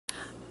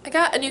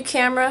got a new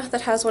camera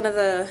that has one of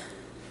the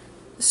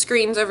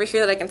screens over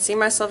here that I can see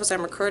myself as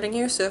I'm recording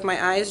you, so if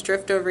my eyes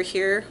drift over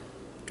here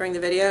during the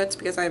video, it's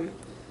because I'm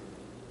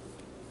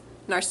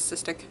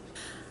narcissistic.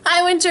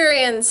 Hi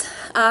Winterians!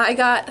 I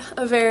got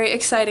a very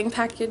exciting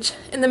package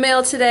in the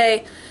mail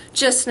today,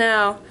 just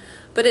now,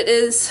 but it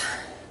is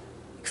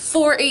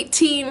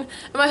 4:18 and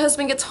my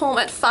husband gets home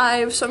at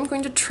 5, so I'm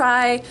going to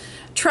try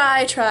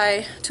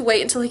to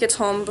wait until he gets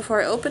home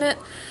before I open it,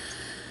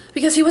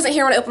 because he wasn't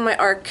here when I opened my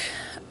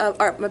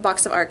my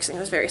box of ARCs, and he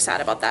was very sad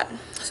about that.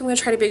 So I'm going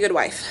to try to be a good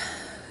wife.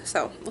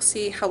 So we'll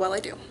see how well I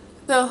do.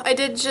 So I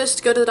did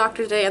just go to the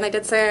doctor today, and they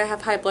did say I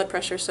have high blood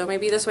pressure, so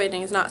maybe this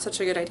waiting is not such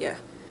a good idea.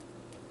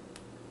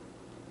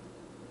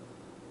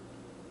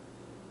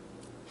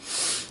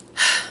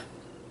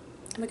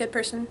 I'm a good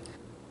person.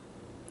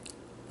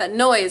 That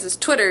noise is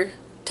Twitter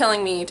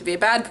telling me to be a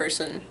bad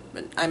person,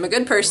 but I'm a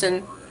good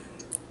person.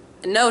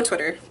 And no,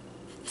 Twitter.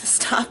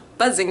 Stop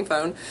buzzing,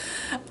 phone.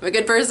 I'm a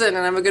good person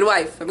and I'm a good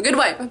wife. I'm a good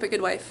wife. I'm a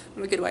good wife.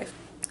 I'm a good wife.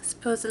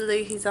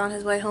 Supposedly he's on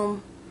his way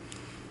home.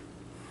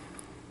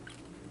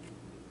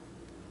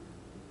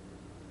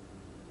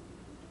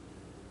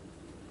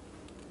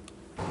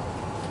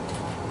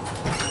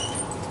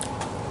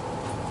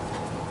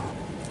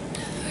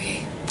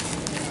 Okay.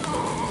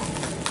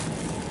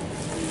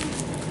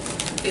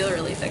 I feel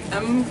really sick.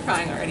 I'm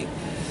crying already.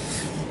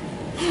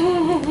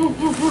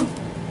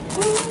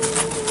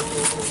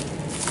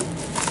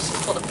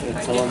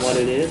 Tell them what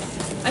it is?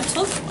 I've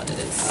told them what it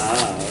is.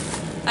 Ah.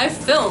 I've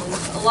filmed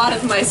a lot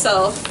of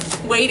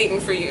myself waiting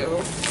for you.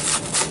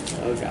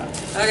 Oh god.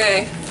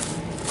 Okay.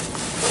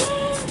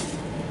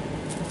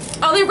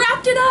 Oh, they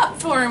wrapped it up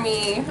for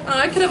me. Oh,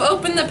 I could have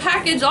opened the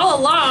package all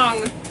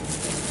along.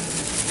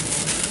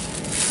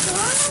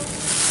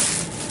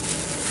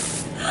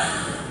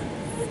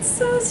 It's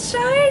so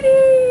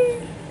shiny.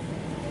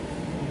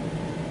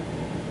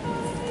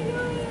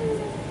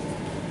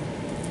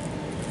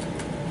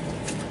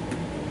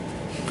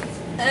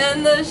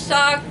 And the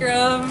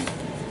chakram.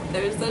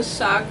 There's the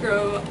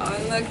chakram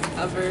on the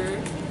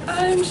cover.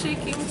 I'm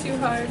shaking too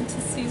hard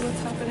to see what's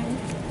happening.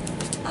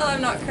 Oh,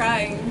 I'm not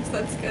crying, so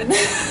that's good.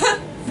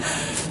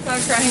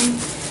 Not crying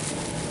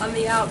on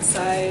the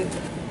outside.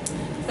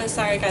 So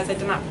sorry guys, I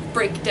did not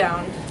break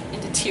down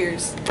into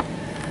tears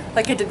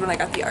like I did when I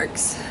got the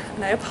ARCs.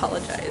 And I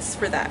apologize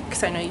for that,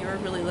 because I know you were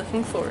really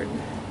looking forward.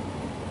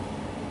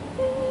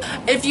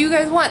 If you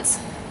guys want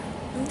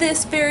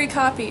this very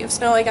copy of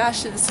Snow Like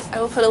Ashes,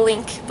 I will put a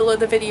link below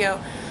the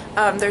video.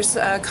 There's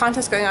a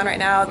contest going on right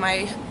now,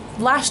 my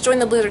last Join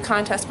the Blizzard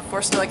contest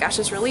before Snow Like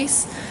Ashes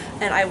release,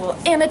 and I will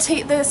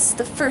annotate this,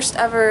 the first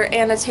ever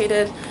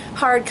annotated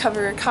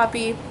hardcover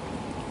copy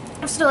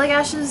of Snow Like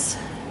Ashes,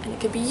 and it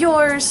could be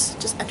yours.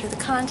 Just enter the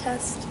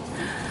contest.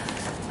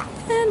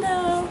 And